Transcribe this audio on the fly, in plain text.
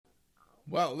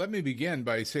Well, let me begin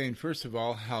by saying, first of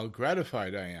all, how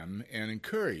gratified I am and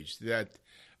encouraged that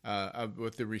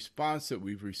with the response that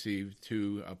we've received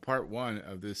to part one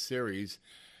of this series,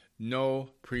 No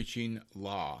Preaching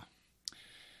Law.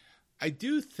 I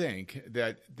do think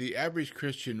that the average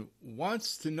Christian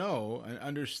wants to know and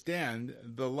understand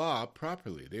the law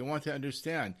properly. They want to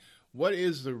understand what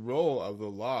is the role of the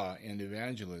law in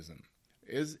evangelism.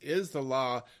 Is the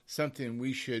law something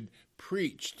we should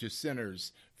preach to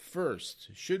sinners first?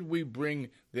 Should we bring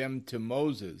them to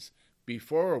Moses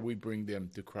before we bring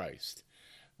them to Christ?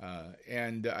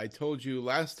 And I told you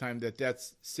last time that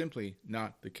that's simply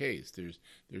not the case. There's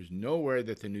nowhere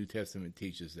that the New Testament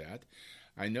teaches that.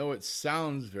 I know it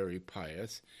sounds very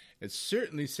pious. It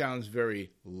certainly sounds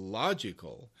very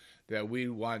logical that we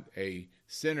want a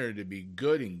sinner to be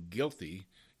good and guilty,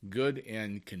 good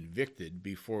and convicted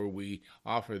before we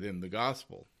offer them the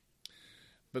gospel.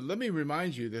 But let me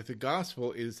remind you that the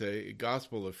gospel is a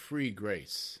gospel of free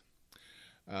grace.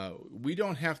 We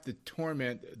don't have to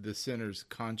torment the sinner's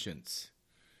conscience,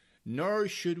 nor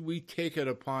should we take it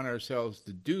upon ourselves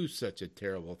to do such a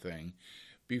terrible thing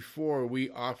before we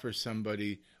offer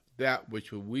somebody that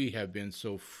which we have been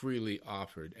so freely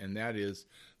offered, and that is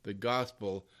the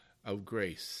gospel of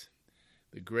grace,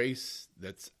 the grace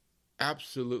that's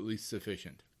absolutely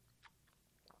sufficient.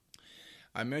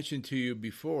 I mentioned to you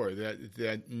before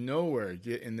that nowhere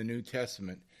in the New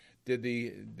Testament did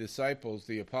the disciples,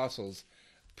 the apostles,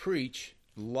 preach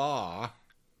law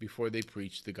before they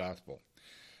preached the gospel.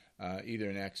 Either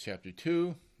in Acts chapter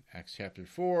 2, Acts chapter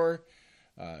 4,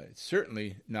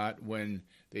 certainly not when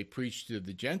they preached to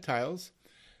the Gentiles.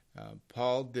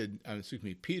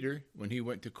 Peter, when he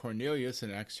went to Cornelius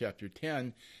in Acts chapter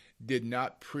 10, did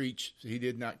not preach. He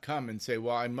did not come and say,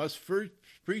 well, I must first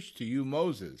preach to you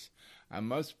Moses. I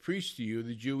must preach to you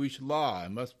the Jewish law. I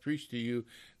must preach to you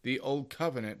the Old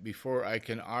Covenant before I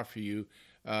can offer you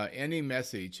any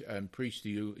message and preach to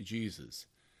you Jesus.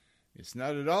 It's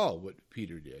not at all what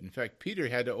Peter did. In fact, Peter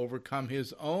had to overcome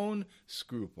his own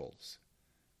scruples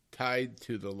tied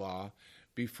to the law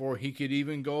before he could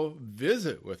even go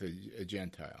visit with a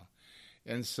Gentile.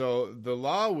 And so the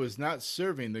law was not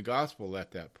serving the gospel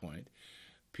at that point.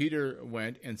 Peter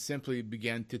went and simply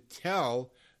began to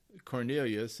tell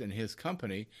Cornelius and his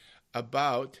company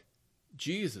about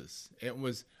Jesus. It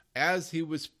was as he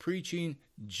was preaching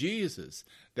Jesus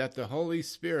that the Holy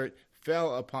Spirit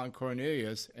fell upon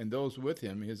Cornelius and those with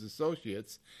him, his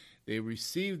associates. They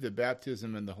received the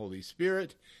baptism in the Holy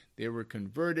Spirit. They were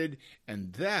converted,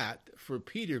 and that, for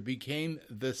Peter, became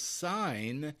the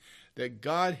sign that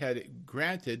God had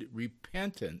granted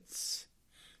repentance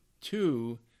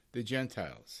to the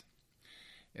Gentiles.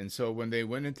 And so when they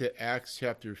went into Acts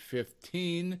chapter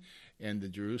 15 and the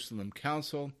Jerusalem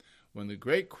Council, when the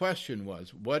great question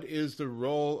was, what is the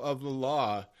role of the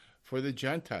law for the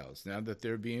Gentiles now that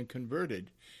they're being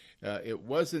converted? It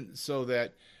wasn't so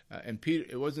that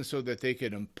it wasn't so that they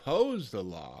could impose the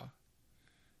law.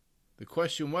 The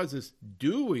question was,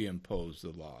 do we impose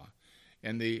the law?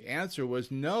 And the answer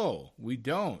was, no, we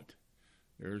don't.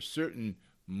 There are certain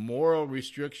moral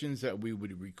restrictions that we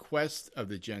would request of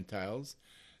the Gentiles,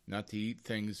 not to eat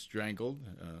things strangled,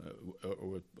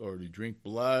 or to drink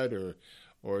blood,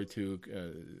 or to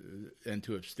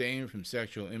abstain from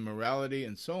sexual immorality,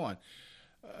 and so on.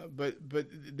 But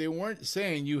they weren't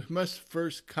saying you must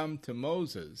first come to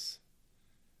Moses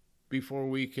before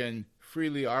we can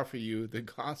freely offer you the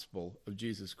gospel of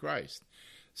Jesus Christ.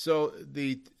 So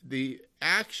the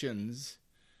actions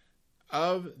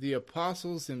of the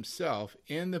apostles themselves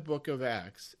in the book of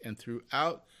Acts and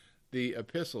throughout the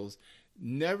epistles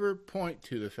never point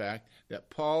to the fact that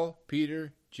Paul,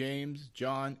 Peter, James,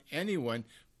 John, anyone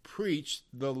preached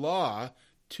the law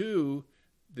to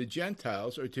the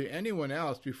Gentiles or to anyone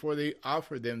else before they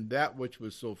offered them that which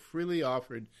was so freely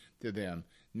offered to them,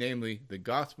 namely the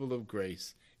gospel of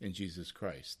grace in Jesus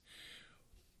Christ.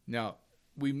 Now,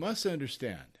 we must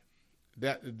understand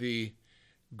that the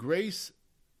grace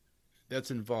that's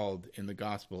involved in the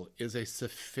gospel is a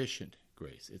sufficient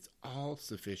grace. It's all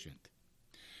sufficient.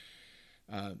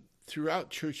 Throughout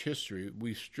church history,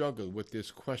 we've struggled with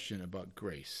this question about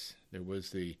grace. There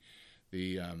was the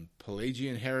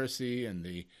Pelagian heresy in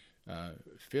the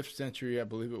 5th century, I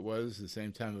believe it was, the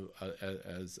same time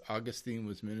as Augustine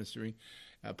was ministering.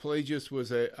 Pelagius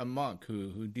was a monk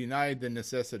who denied the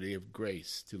necessity of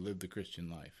grace to live the Christian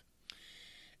life.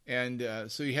 And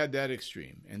so you had that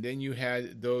extreme. And then you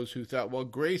had those who thought, well,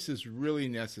 grace is really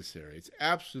necessary. It's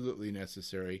absolutely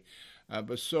necessary,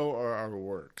 but so are our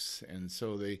works. And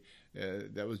so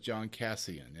that was John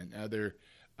Cassian and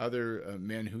other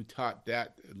men who taught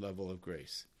that level of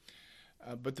grace.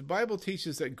 But the Bible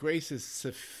teaches that grace is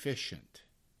sufficient.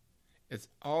 It's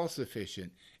all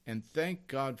sufficient, and thank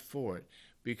God for it,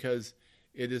 because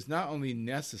it is not only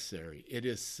necessary, it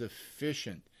is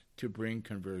sufficient to bring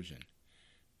conversion.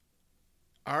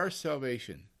 Our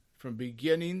salvation, from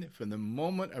the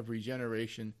moment of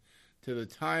regeneration to the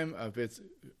time of its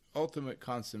ultimate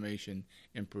consummation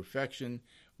and perfection,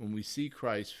 when we see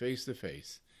Christ face to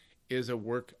face, is a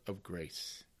work of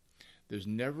grace. There's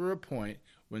never a point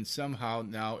when somehow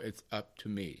now it's up to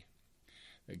me.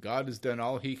 That God has done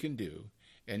all he can do,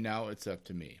 and now it's up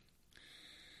to me.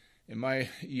 In my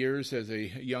years as a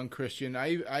young Christian,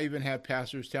 I even had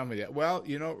pastors tell me that, well,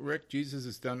 Rick, Jesus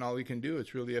has done all he can do.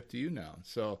 It's really up to you now.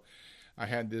 So I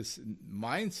had this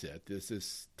mindset,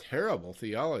 this terrible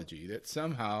theology that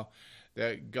somehow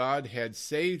that God had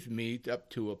saved me up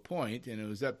to a point, and it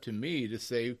was up to me to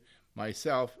save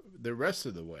myself the rest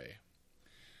of the way.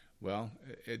 Well,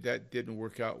 that didn't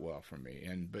work out well for me.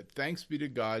 But thanks be to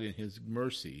God in his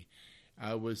mercy,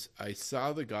 I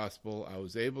saw the gospel. I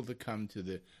was able to come to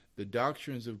the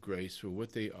doctrines of grace for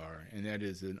what they are, and that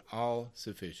is an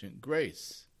all-sufficient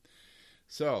grace.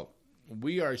 So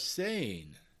we are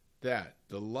saying that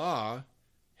the law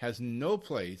has no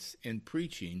place in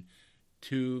preaching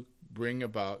to bring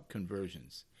about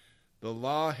conversions. The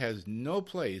law has no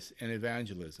place in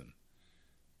evangelism,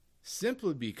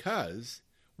 simply because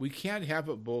we can't have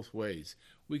it both ways.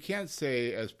 We can't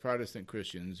say, as Protestant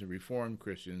Christians or Reformed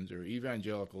Christians or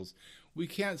evangelicals, we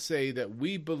can't say that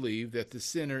we believe that the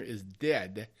sinner is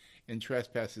dead in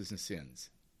trespasses and sins,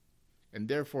 and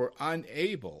therefore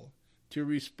unable to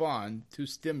respond to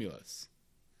stimulus,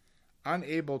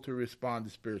 unable to respond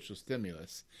to spiritual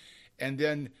stimulus, and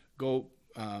then go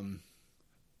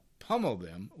pummel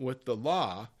them with the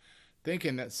law,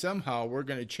 thinking that somehow we're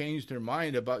going to change their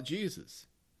mind about Jesus.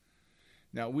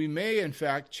 Now, we may, in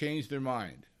fact, change their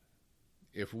mind.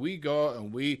 If we go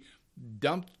and we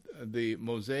dump the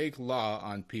Mosaic law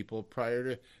on people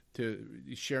prior to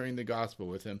sharing the gospel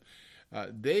with them,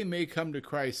 they may come to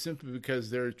Christ simply because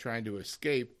they're trying to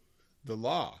escape the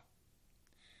law.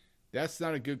 That's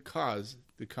not a good cause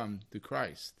to come to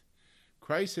Christ.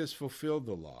 Christ has fulfilled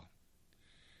the law.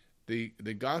 The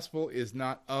gospel is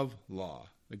not of law.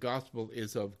 The gospel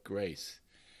is of grace.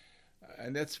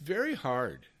 And that's very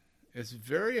hard. It's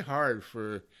very hard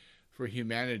for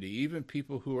humanity, even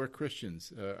people who are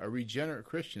Christians, are regenerate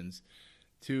Christians,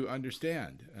 to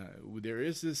understand. There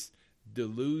is this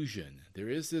delusion, there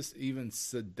is this even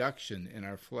seduction in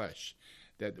our flesh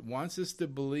that wants us to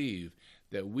believe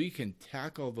that we can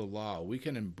tackle the law, we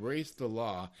can embrace the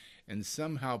law, and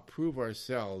somehow prove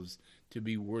ourselves to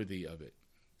be worthy of it.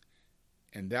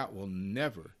 And that will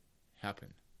never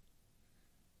happen.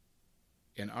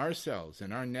 In ourselves,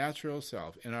 in our natural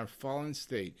self, in our fallen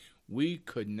state, we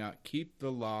could not keep the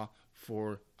law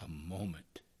for a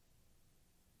moment.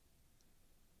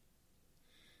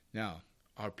 Now,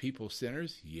 are people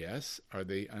sinners? Yes. Are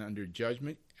they under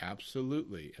judgment?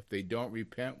 Absolutely. If they don't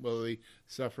repent, will they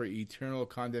suffer eternal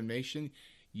condemnation?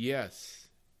 Yes.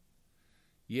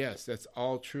 Yes, that's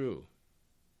all true.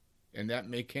 And that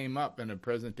may came up in a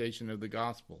presentation of the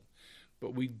gospel.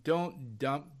 But we don't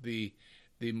dump the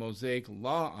Mosaic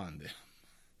law on them.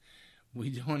 We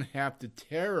don't have to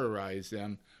terrorize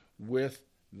them with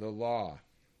the law.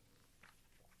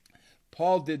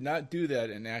 Paul did not do that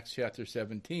in Acts chapter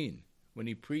 17 when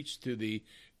he preached to the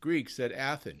Greeks at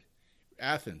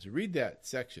Athens. Read that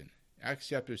section, Acts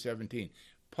chapter 17.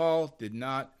 Paul did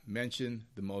not mention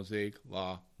the Mosaic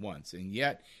law once, and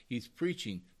yet he's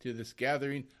preaching to this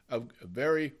gathering of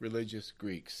very religious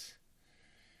Greeks.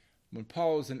 When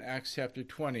Paul was in Acts chapter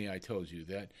 20, I told you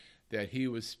that he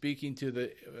was speaking to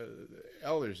the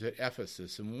elders at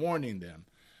Ephesus and warning them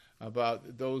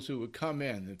about those who would come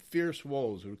in, the fierce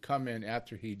wolves would come in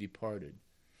after he departed,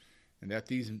 and that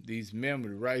these men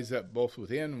would rise up both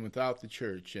within and without the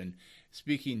church and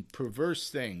speaking perverse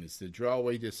things to draw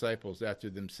away disciples after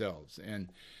themselves.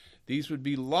 And these would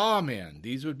be lawmen.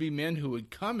 These would be men who would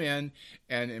come in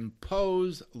and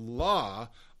impose law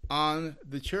on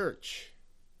the church.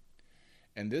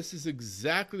 And this is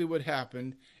exactly what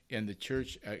happened in the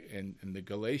church in the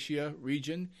Galatia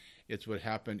region. It's what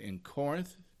happened in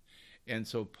Corinth. And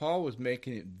so Paul was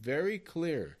making it very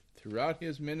clear throughout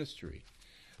his ministry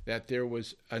that there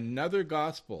was another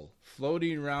gospel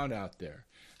floating around out there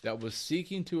that was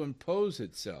seeking to impose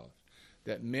itself,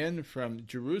 that men from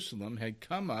Jerusalem had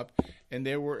come up and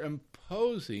they were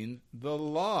imposing the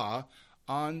law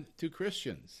on to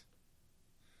Christians.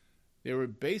 They were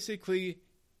basically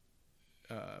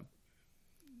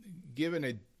given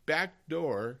a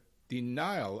backdoor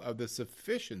denial of the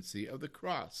sufficiency of the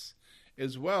cross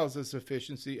as well as the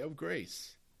sufficiency of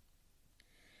grace.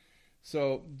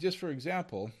 So, just for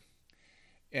example,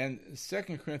 in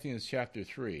 2 Corinthians chapter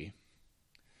 3,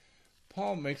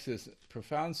 Paul makes this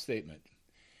profound statement.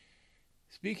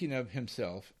 Speaking of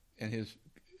himself and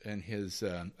his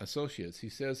associates, he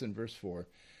says in verse 4,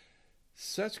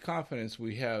 "Such confidence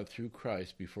we have through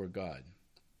Christ before God.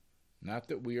 Not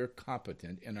that we are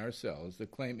competent in ourselves to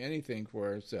claim anything for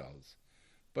ourselves,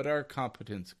 but our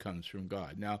competence comes from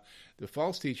God." Now, the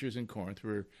false teachers in Corinth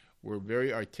were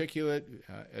very articulate.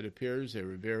 It appears they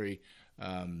were very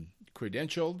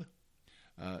credentialed.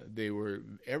 They were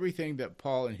everything that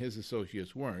Paul and his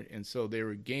associates weren't, and so they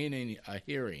were gaining a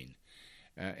hearing.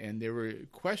 And they were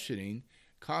questioning,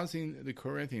 causing the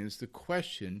Corinthians to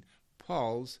question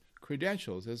Paul's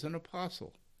credentials as an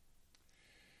apostle.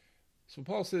 So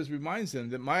Paul reminds them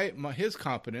that his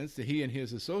competence, that he and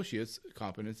his associates'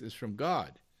 competence, is from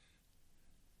God,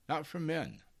 not from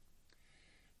men.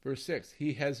 Verse 6,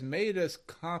 "He has made us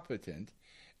competent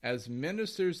as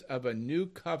ministers of a new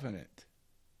covenant."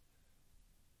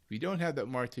 If you don't have that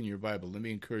marked in your Bible, let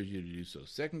me encourage you to do so.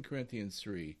 2 Corinthians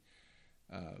 3,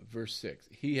 verse 6.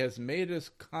 "He has made us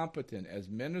competent as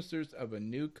ministers of a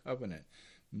new covenant,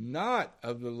 not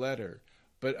of the letter,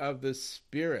 but of the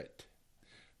Spirit.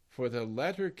 For the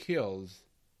letter kills,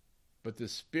 but the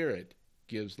Spirit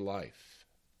gives life."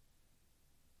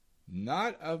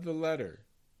 Not of the letter.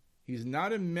 He's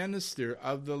not a minister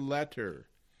of the letter.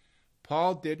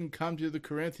 Paul didn't come to the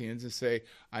Corinthians and say,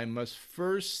 "I must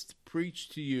first preach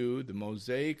to you the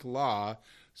Mosaic law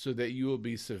so that you will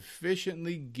be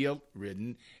sufficiently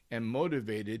guilt-ridden and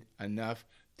motivated enough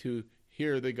to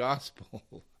hear the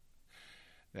gospel."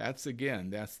 That's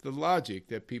the logic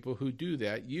that people who do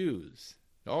that use.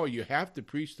 Oh, you have to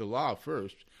preach the law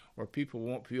first, or people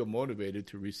won't feel motivated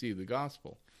to receive the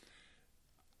gospel.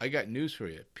 I got news for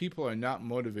you. People are not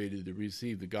motivated to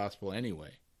receive the gospel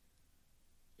anyway.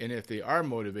 And if they are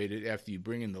motivated after you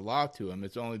bring in the law to them,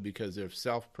 it's only because they're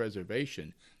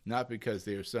self-preservation, not because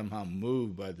they are somehow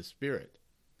moved by the Spirit.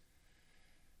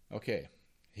 Okay,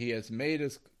 "He has made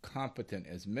us competent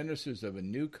as ministers of a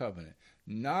new covenant,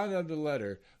 not of the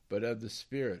letter, but of the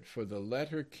Spirit. For the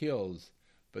letter kills,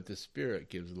 but the Spirit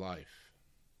gives life."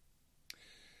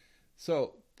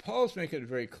 So Paul's making it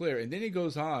very clear, and then he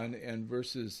goes on in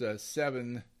verses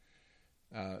 7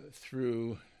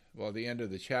 through the end of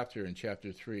the chapter in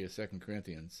chapter 3 of 2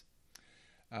 Corinthians.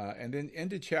 And then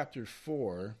into chapter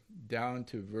 4, down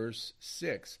to verse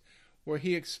 6, where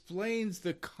he explains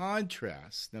the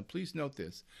contrast. Now, please note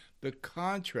this, the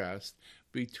contrast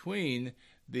between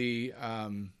the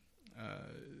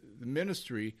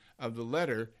ministry of the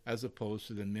letter as opposed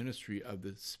to the ministry of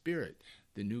the Spirit,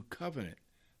 the new covenant.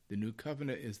 The new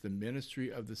covenant is the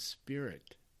ministry of the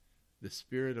Spirit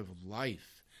of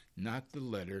life, not the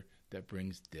letter that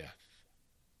brings death.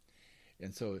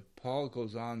 And so Paul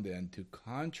goes on then to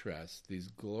contrast these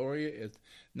glorious,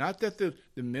 not that the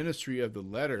ministry of the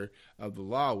letter of the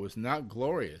law was not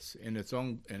glorious in its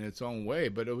own way,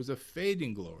 but it was a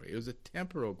fading glory. It was a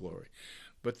temporal glory.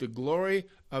 But the glory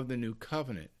of the new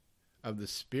covenant, of the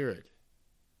Spirit,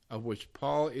 of which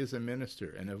Paul is a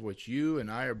minister, and of which you and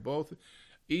I are both,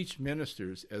 each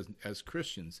ministers as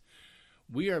Christians,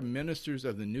 we are ministers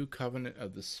of the new covenant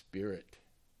of the Spirit.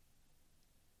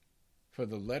 For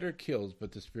the letter kills,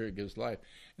 but the Spirit gives life.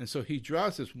 And so he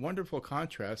draws this wonderful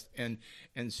contrast and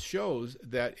shows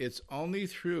that it's only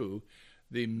through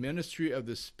the ministry of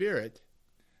the Spirit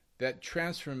that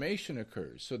transformation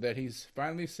occurs. So that he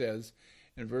finally says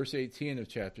in verse 18 of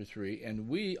chapter 3, "And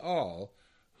we all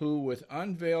who with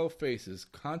unveiled faces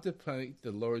contemplate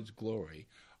the Lord's glory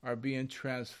are being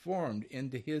transformed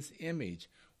into his image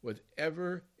with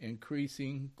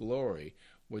ever-increasing glory,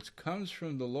 which comes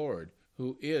from the Lord,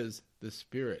 who is the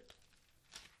Spirit."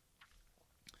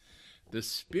 The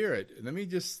Spirit, let me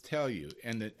just tell you,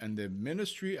 and the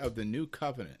ministry of the new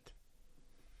covenant.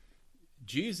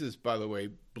 Jesus, by the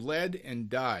way, bled and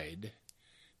died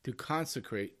to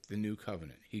consecrate the new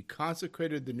covenant. He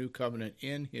consecrated the new covenant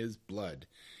in his blood.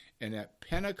 And at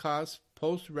Pentecost,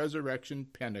 post-resurrection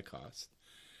Pentecost,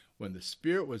 when the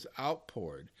Spirit was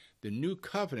outpoured, the new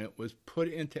covenant was put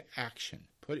into action,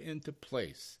 put into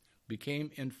place,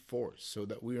 became enforced, so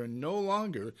that we are no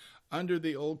longer under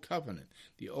the old covenant.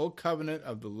 The old covenant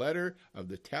of the letter of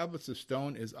the tablets of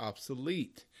stone is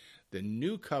obsolete. The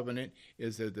new covenant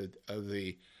is of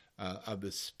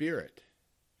the Spirit.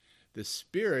 The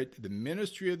Spirit, the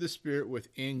ministry of the Spirit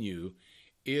within you,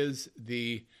 is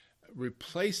the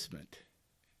replacement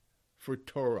for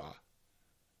Torah,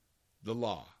 the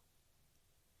law.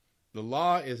 The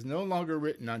law is no longer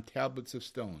written on tablets of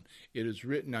stone. It is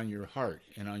written on your heart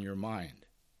and on your mind.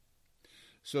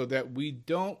 so that we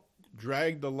don't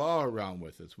drag the law around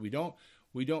with us. We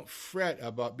don't fret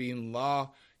about being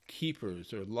law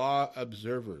keepers or law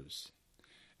observers,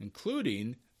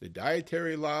 including the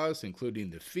dietary laws, including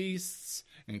the feasts,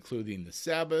 including the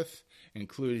Sabbath,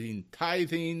 including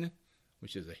tithing,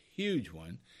 which is a huge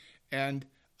one, and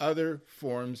other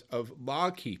forms of law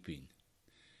keeping.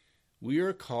 We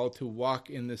are called to walk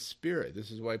in the Spirit.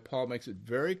 This is why Paul makes it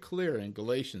very clear in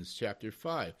Galatians chapter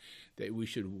 5 that we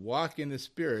should walk in the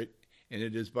Spirit, and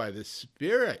it is by the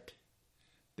Spirit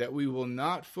that we will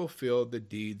not fulfill the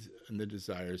deeds and the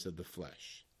desires of the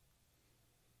flesh.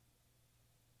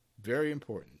 Very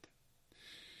important.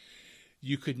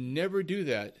 You could never do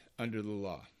that under the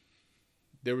law.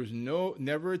 There was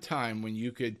never a time when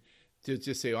you could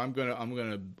just say, I'm going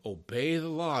to obey the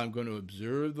law. I'm going to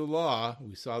observe the law.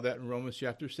 We saw that in Romans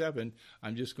chapter 7.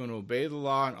 I'm just going to obey the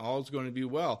law and all is going to be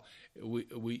well.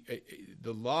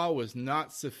 The law was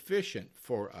not sufficient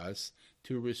for us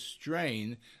to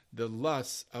restrain the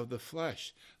lusts of the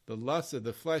flesh. The lusts of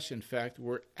the flesh, in fact,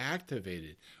 were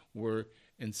activated, were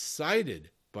incited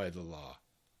by the law.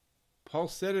 Paul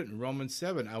said it in Romans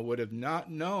 7. I would have not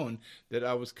known that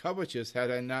I was covetous had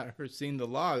I not seen the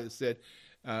law that said,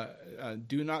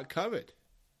 do not covet.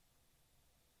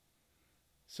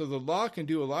 So the law can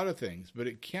do a lot of things, but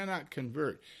it cannot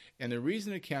convert. And the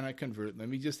reason it cannot convert, let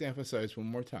me just emphasize one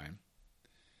more time,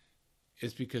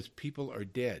 is because people are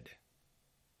dead.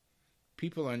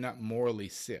 People are not morally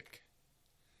sick.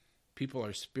 People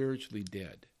are spiritually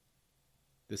dead.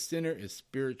 The sinner is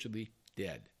spiritually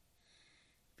dead.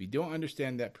 If you don't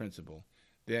understand that principle,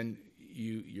 then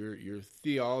your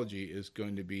theology is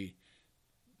going to be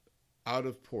out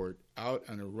of port, out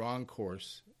on a wrong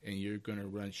course, and you're going to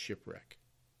run shipwreck.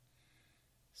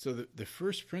 So the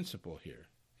first principle here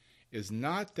is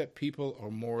not that people are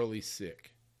morally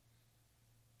sick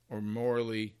or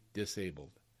morally disabled.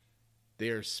 They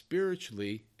are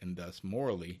spiritually and thus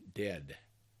morally dead.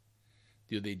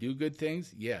 Do they do good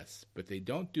things? Yes, but they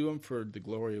don't do them for the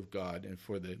glory of God and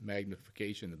for the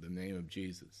magnification of the name of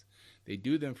Jesus. They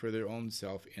do them for their own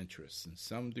self-interest in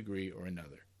some degree or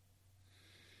another.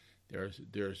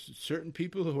 There are certain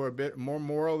people who are a bit more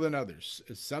moral than others.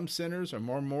 Some sinners are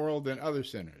more moral than other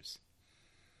sinners.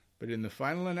 But in the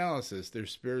final analysis, they're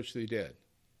spiritually dead.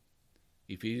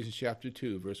 Ephesians chapter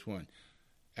 2, verse 1.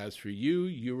 As for you,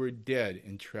 you were dead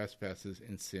in trespasses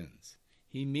and sins.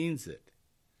 He means it.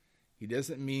 He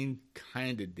doesn't mean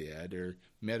kind of dead or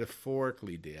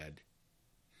metaphorically dead.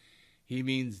 He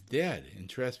means dead in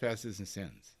trespasses and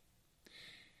sins.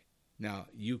 Now,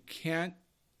 you can't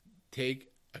take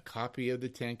a copy of the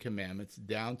Ten Commandments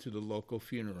down to the local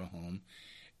funeral home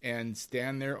and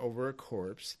stand there over a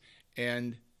corpse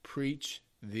and preach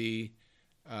the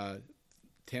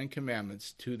Ten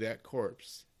Commandments to that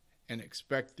corpse and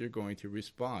expect they're going to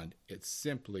respond. It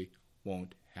simply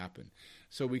won't happen.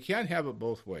 So we can't have it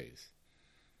both ways.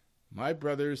 My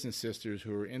brothers and sisters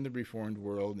who are in the Reformed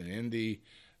world and in the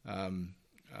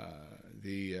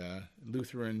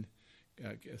Lutheran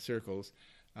circles,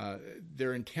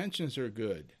 their intentions are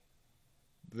good.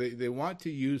 They want to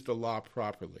use the law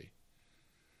properly.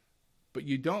 But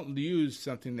you don't use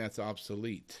something that's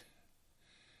obsolete.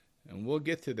 And we'll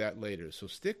get to that later. So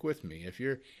stick with me. If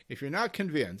you're not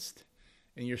convinced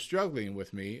and you're struggling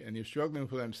with me and you're struggling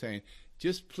with what I'm saying,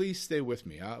 just please stay with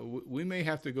me. We may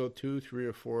have to go 2, 3,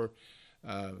 or 4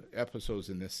 episodes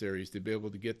in this series to be able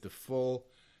to get the full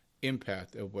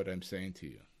impact of what I'm saying to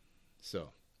you.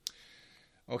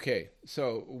 Okay,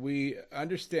 so we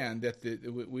understand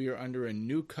that we are under a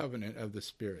new covenant of the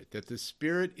Spirit, that the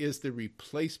Spirit is the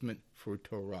replacement for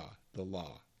Torah, the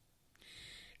law.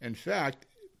 In fact,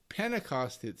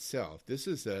 Pentecost itself, this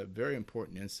is a very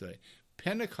important insight,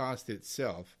 Pentecost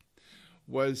itself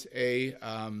was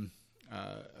an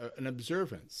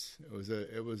observance.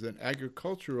 It was an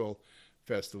agricultural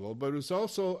festival, but it was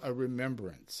also a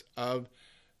remembrance of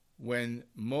when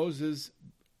Moses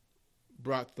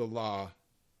brought the law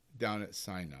down at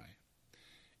Sinai.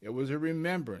 It was a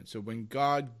remembrance of when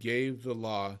God gave the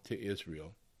law to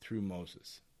Israel through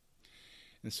Moses.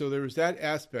 And so there was that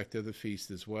aspect of the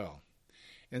feast as well.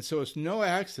 And so it's no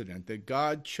accident that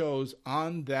God chose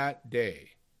on that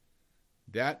day,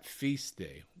 that feast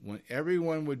day, when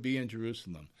everyone would be in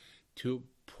Jerusalem, to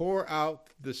pour out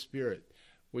the Spirit,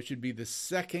 which would be the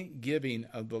second giving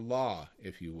of the law,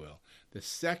 if you will. The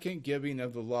second giving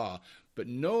of the law, but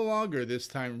no longer this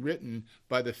time written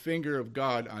by the finger of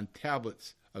God on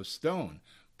tablets of stone,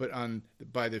 but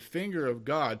by the finger of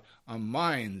God on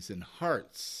minds and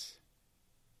hearts.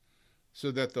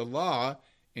 So that the law,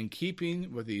 in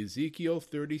keeping with Ezekiel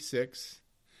 36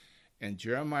 and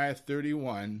Jeremiah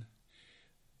 31,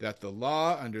 that the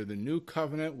law under the new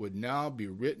covenant would now be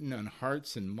written on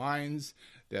hearts and minds,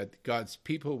 that God's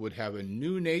people would have a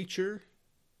new nature.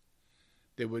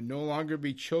 They would no longer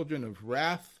be children of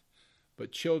wrath,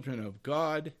 but children of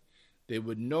God. They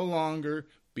would no longer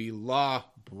be law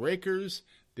breakers.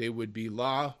 They would be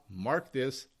law, mark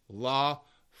this, law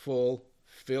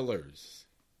fulfillers.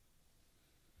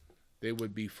 They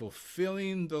would be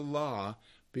fulfilling the law,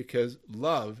 because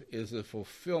love is the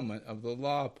fulfillment of the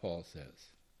law, Paul says.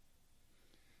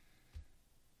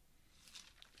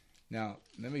 Now,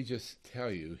 let me just tell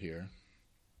you here,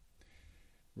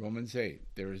 Romans 8,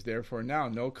 there is therefore now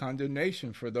no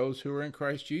condemnation for those who are in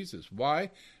Christ Jesus.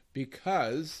 Why?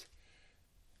 Because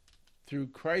through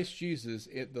Christ Jesus,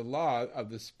 the law of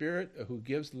the Spirit who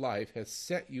gives life has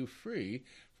set you free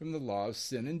from the law of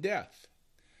sin and death.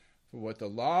 For what the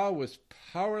law was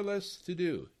powerless to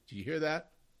do. Do you hear that?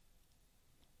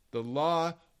 The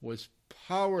law was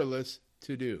powerless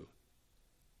to do.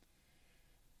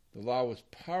 The law was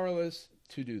powerless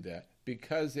to do that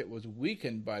because it was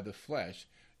weakened by the flesh.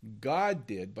 God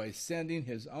did by sending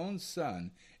his own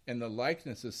Son in the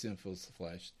likeness of sinful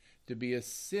flesh to be a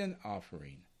sin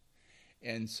offering.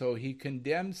 And so he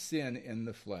condemned sin in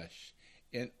the flesh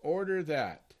in order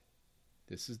that,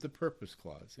 this is the purpose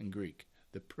clause in Greek,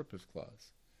 the purpose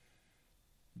clause,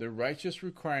 the righteous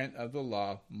requirement of the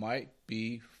law might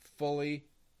be fully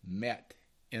met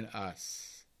in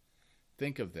us.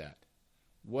 Think of that.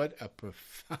 What a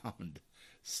profound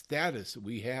status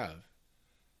we have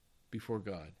before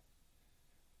God.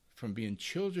 From being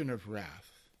children of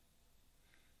wrath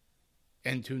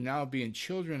and to now being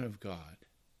children of God.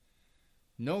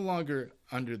 No longer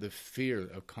under the fear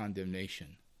of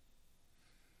condemnation,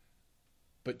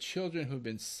 but children who have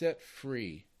been set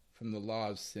free from the law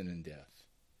of sin and death.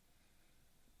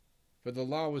 For the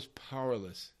law was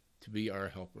powerless to be our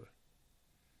helper,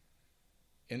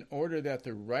 in order that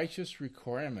the righteous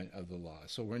requirement of the law.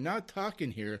 So we're not talking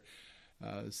here,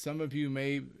 some of you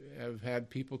may have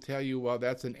had people tell you, well,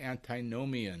 that's an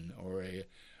antinomian or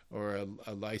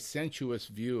a licentious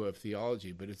view of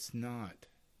theology, but it's not.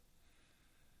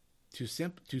 To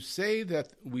say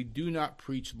that we do not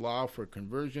preach law for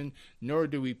conversion, nor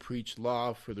do we preach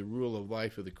law for the rule of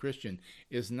life of the Christian,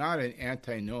 is not an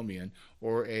antinomian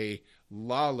or a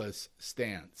lawless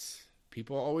stance.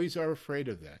 People always are afraid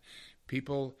of that.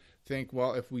 People think,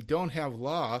 well, if we don't have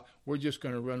law, we're just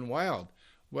going to run wild.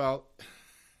 Well,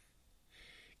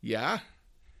 yeah,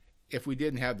 if we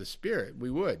didn't have the Spirit, we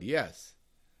would, yes.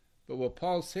 But what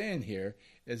Paul's saying here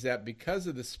is that because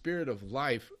of the Spirit of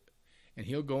life, and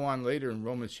he'll go on later in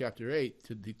Romans chapter 8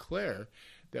 to declare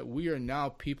that we are now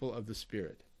people of the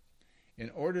Spirit, in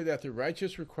order that the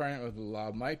righteous requirement of the law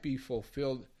might be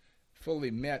fulfilled, fully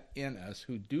met in us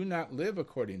who do not live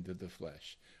according to the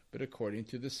flesh, but according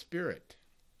to the Spirit.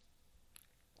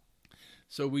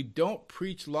 So we don't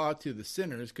preach law to the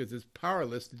sinners because it's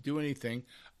powerless to do anything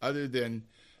other than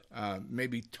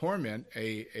maybe torment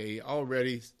a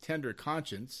already tender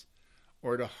conscience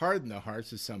or to harden the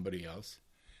hearts of somebody else.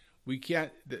 We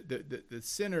can't. The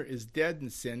sinner is dead in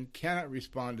sin, cannot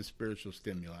respond to spiritual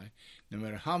stimuli, no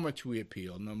matter how much we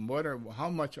appeal, no matter how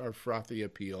much our frothy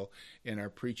appeal and our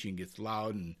preaching gets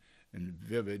loud and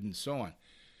vivid and so on.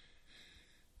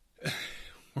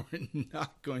 We're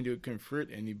not going to convert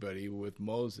anybody with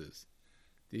Moses.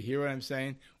 Do you hear what I'm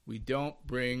saying? We don't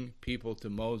bring people to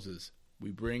Moses. We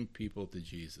bring people to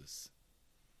Jesus.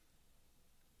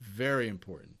 Very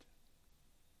important.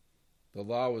 The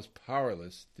law was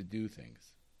powerless to do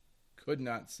things, could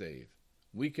not save,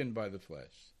 weakened by the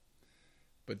flesh.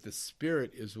 But the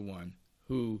Spirit is the one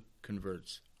who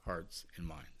converts hearts and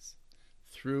minds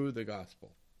through the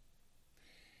gospel.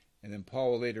 And then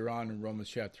Paul will later on in Romans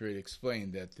chapter 8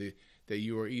 explain that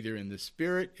you are either in the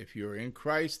Spirit, if you are in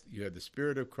Christ, you have the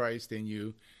Spirit of Christ in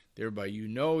you, thereby you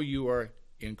know you are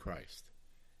in Christ,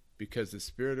 because the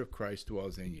Spirit of Christ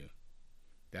dwells in you.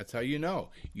 That's how you know.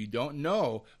 You don't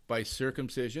know by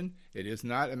circumcision. It is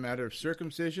not a matter of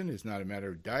circumcision. It's not a matter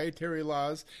of dietary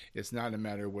laws. It's not a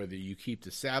matter of whether you keep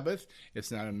the Sabbath. It's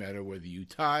not a matter of whether you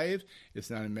tithe. It's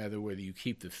not a matter of whether you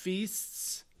keep the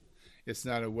feasts. It's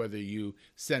not a whether you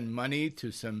send money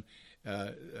to some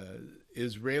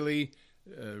Israeli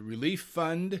relief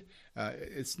fund.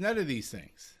 It's none of these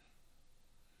things.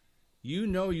 You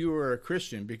know you are a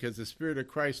Christian because the Spirit of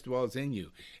Christ dwells in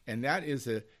you. And that is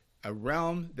a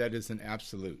realm that is an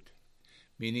absolute,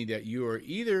 meaning that you are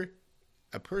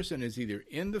a person is either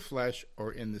in the flesh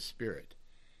or in the Spirit,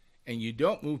 and you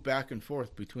don't move back and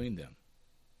forth between them.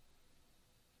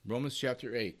 Romans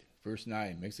chapter 8, verse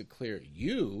 9 makes it clear.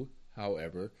 You,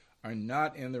 however, are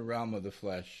not in the realm of the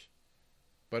flesh,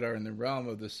 but are in the realm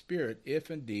of the Spirit, if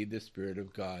indeed the Spirit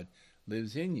of God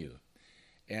lives in you.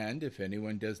 And if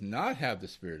anyone does not have the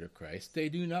Spirit of Christ, they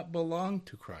do not belong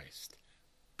to Christ.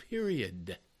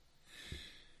 Period.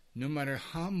 No matter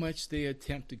how much they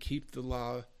attempt to keep the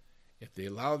law, if they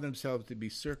allow themselves to be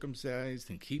circumcised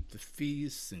and keep the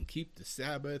feasts and keep the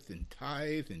Sabbath and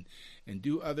tithe and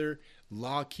do other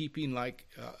law-keeping like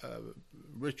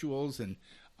rituals and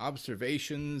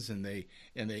observations, and they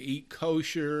eat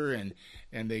kosher and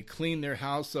they clean their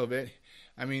house of it.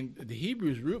 I mean, the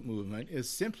Hebrews root movement is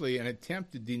simply an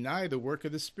attempt to deny the work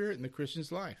of the Spirit in the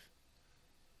Christian's life.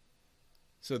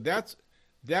 So that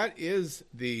is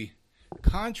the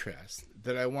contrast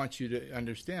that I want you to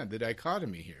understand. The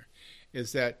dichotomy here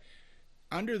is that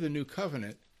under the new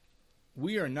covenant,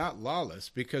 we are not lawless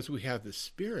because we have the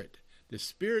Spirit. The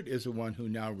Spirit is the one who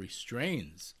now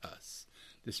restrains us.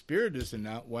 The Spirit is the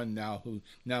one now who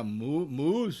now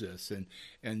moves us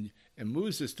and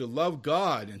moves us to love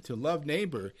God and to love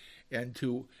neighbor and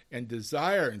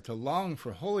desire and to long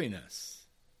for holiness.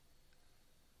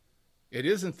 It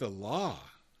isn't the law.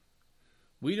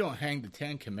 We don't hang the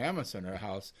Ten Commandments on our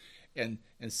house and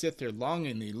sit there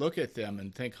longingly look at them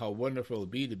and think how wonderful it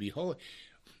would be to be holy.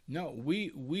 No,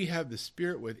 we have the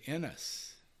Spirit within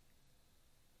us.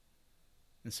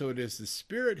 And so it is the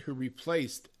Spirit who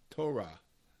replaced Torah,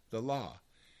 the law,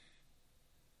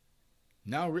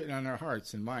 now written on our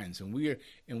hearts and minds, and we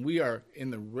are in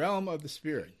the realm of the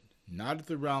Spirit, not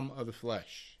the realm of the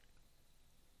flesh.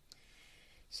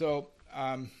 So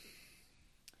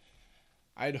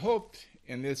I'd hoped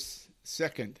in this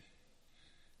second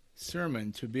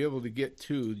sermon to be able to get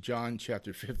to John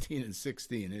chapter 15 and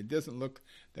 16. It doesn't look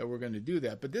that we're going to do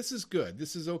that, but this is good.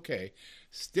 This is okay.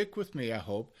 Stick with me, I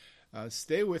hope.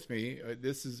 Stay with me.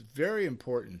 This is very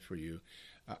important for you.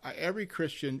 Every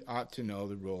Christian ought to know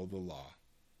the role of the law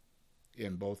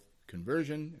in both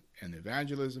conversion and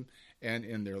evangelism and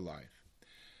in their life.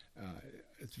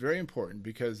 It's very important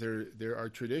because there are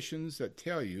traditions that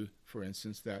tell you, for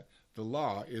instance, that the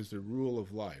law is the rule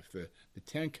of life. The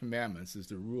Ten Commandments is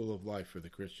the rule of life for the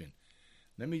Christian.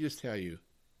 Let me just tell you,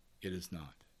 it is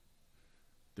not.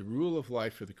 The rule of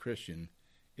life for the Christian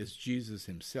is Jesus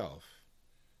himself,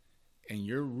 and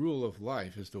your rule of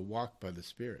life is to walk by the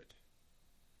Spirit.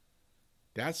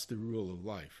 That's the rule of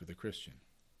life for the Christian.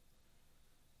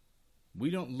 We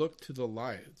don't look to the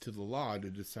law to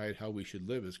decide how we should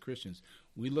live as Christians.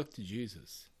 We look to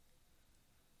Jesus.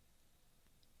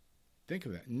 Think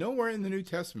of that. Nowhere in the New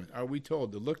Testament are we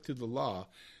told to look to the law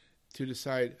to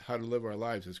decide how to live our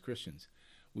lives as Christians.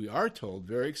 We are told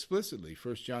very explicitly,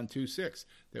 1 John 2:6,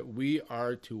 that we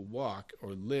are to walk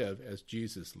or live as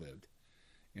Jesus lived.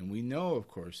 And we know, of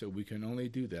course, that we can only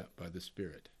do that by the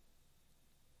Spirit.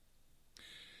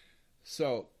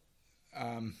 So,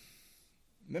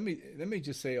 let me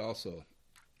just say also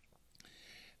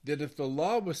that if the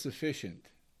law was sufficient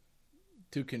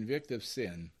to convict of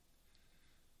sin,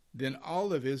 then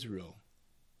all of Israel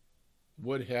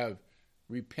would have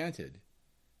repented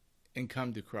and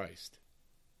come to Christ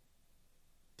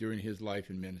during his life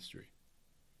and ministry.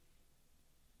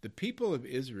 The people of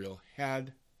Israel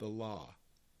had the law.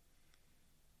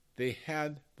 They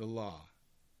had the law.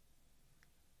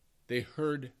 They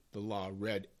heard the law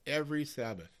read every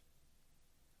Sabbath.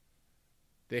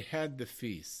 They had the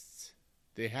feasts.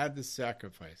 They had the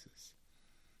sacrifices.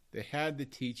 They had the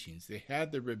teachings. They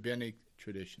had the rabbinic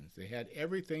traditions. They had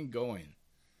everything going.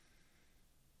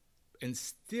 And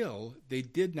still, they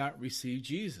did not receive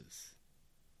Jesus.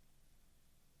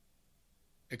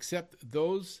 Except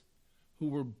those who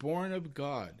were born of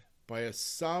God by a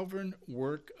sovereign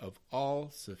work of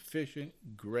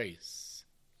all-sufficient grace.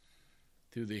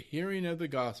 Through the hearing of the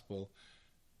gospel,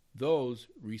 those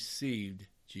received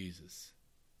Jesus.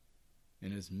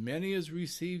 And as many as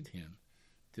received him,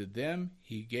 to them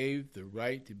he gave the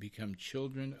right to become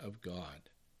children of God.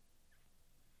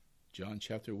 John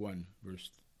chapter 1, verse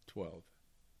 12.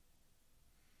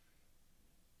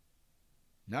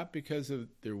 Not because of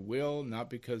their will, not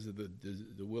because of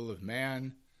the will of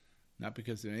man, not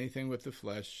because of anything with the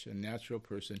flesh, a natural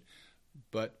person,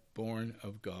 but born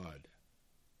of God.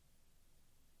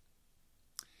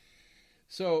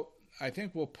 So I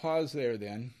think we'll pause there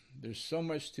then. There's so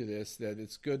much to this that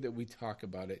it's good that we talk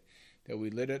about it, that we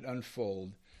let it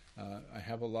unfold. I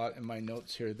have a lot in my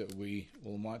notes here that we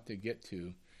will want to get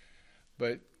to.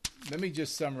 But let me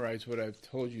just summarize what I've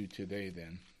told you today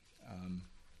then.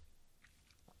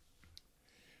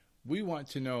 We want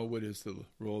to know what is the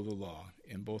role of the law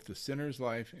in both the sinner's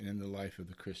life and in the life of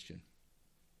the Christian.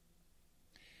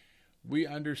 We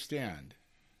understand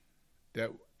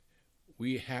that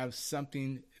we have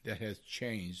something that has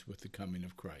changed with the coming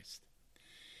of Christ.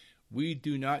 We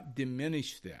do not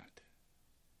diminish that.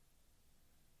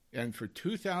 And for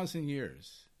 2,000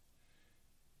 years,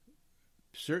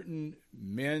 certain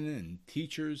men and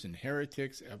teachers and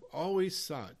heretics have always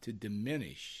sought to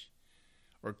diminish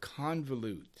or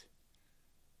convolute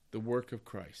the work of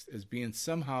Christ as being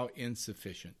somehow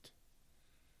insufficient.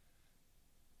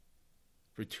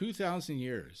 For 2,000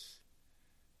 years,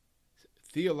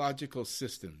 theological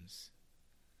systems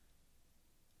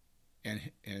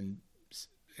and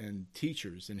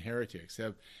teachers and heretics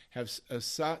have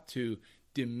sought to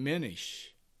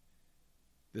diminish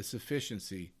the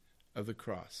sufficiency of the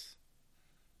cross,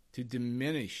 to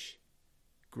diminish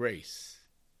grace,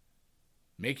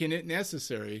 making it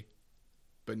necessary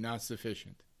but not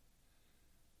sufficient.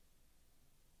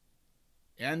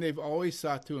 And they've always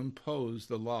sought to impose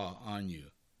the law on you.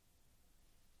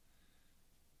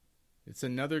 It's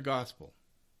another gospel,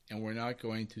 and we're not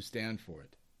going to stand for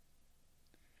it.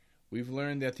 We've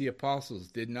learned that the apostles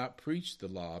did not preach the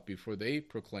law before they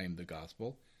proclaimed the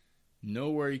gospel.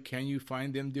 Nowhere can you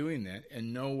find them doing that,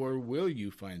 and nowhere will you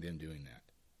find them doing that.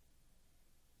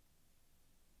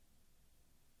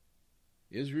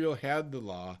 Israel had the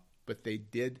law, but they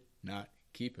did not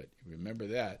keep it. Remember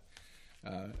that.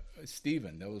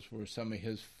 Stephen, those were some of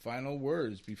his final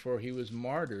words before he was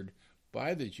martyred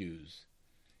by the Jews.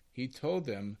 He told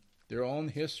them their own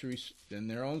history and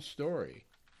their own story.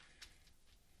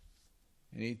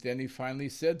 And then he finally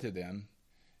said to them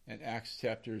in Acts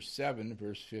chapter 7,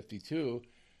 verse 52,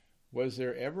 "Was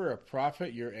there ever a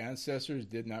prophet your ancestors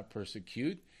did not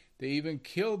persecute? They even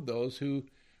killed those who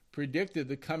predicted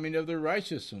the coming of the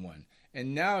righteous one.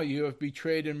 And now you have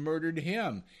betrayed and murdered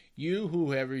him, you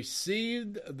who have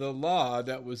received the law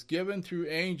that was given through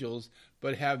angels,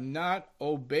 but have not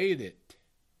obeyed it."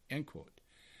 End quote.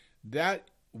 That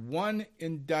one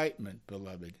indictment,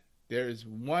 beloved, there is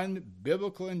one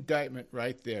biblical indictment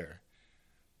right there,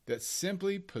 that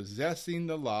simply possessing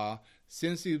the law,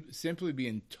 simply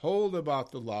being told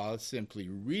about the law, simply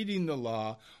reading the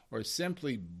law, or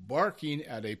simply barking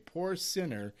at a poor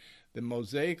sinner, the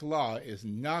Mosaic law is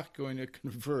not going to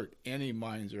convert any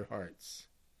minds or hearts.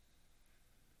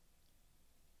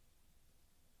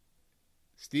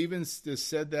 Stephen just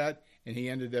said that, and he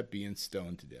ended up being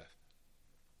stoned to death.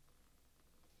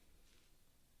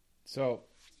 So,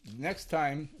 next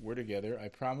time we're together, I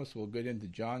promise we'll get into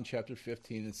John chapter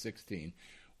 15 and 16,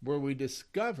 where we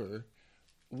discover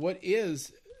what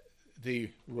is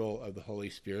the role of the Holy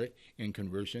Spirit in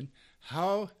conversion,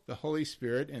 how the Holy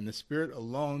Spirit and the Spirit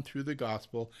alone through the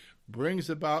gospel brings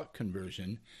about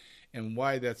conversion, and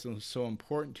why that's so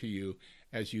important to you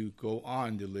as you go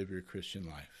on to live your Christian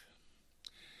life.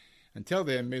 Until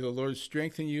then, may the Lord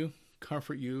strengthen you,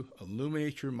 comfort you,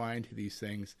 illuminate your mind to these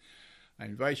things. I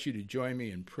invite you to join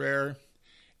me in prayer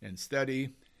and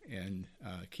study and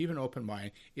keep an open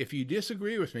mind. If you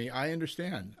disagree with me, I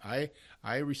understand. I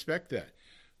respect that.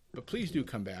 But please do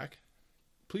come back.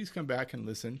 Please come back and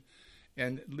listen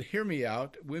and hear me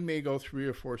out. We may go 3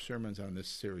 or 4 sermons on this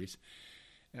series.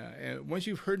 And once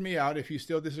you've heard me out, if you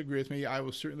still disagree with me, I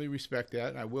will certainly respect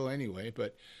that. I will anyway,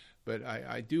 but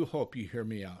I do hope you hear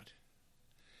me out.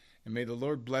 And may the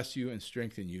Lord bless you and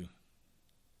strengthen you.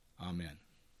 Amen.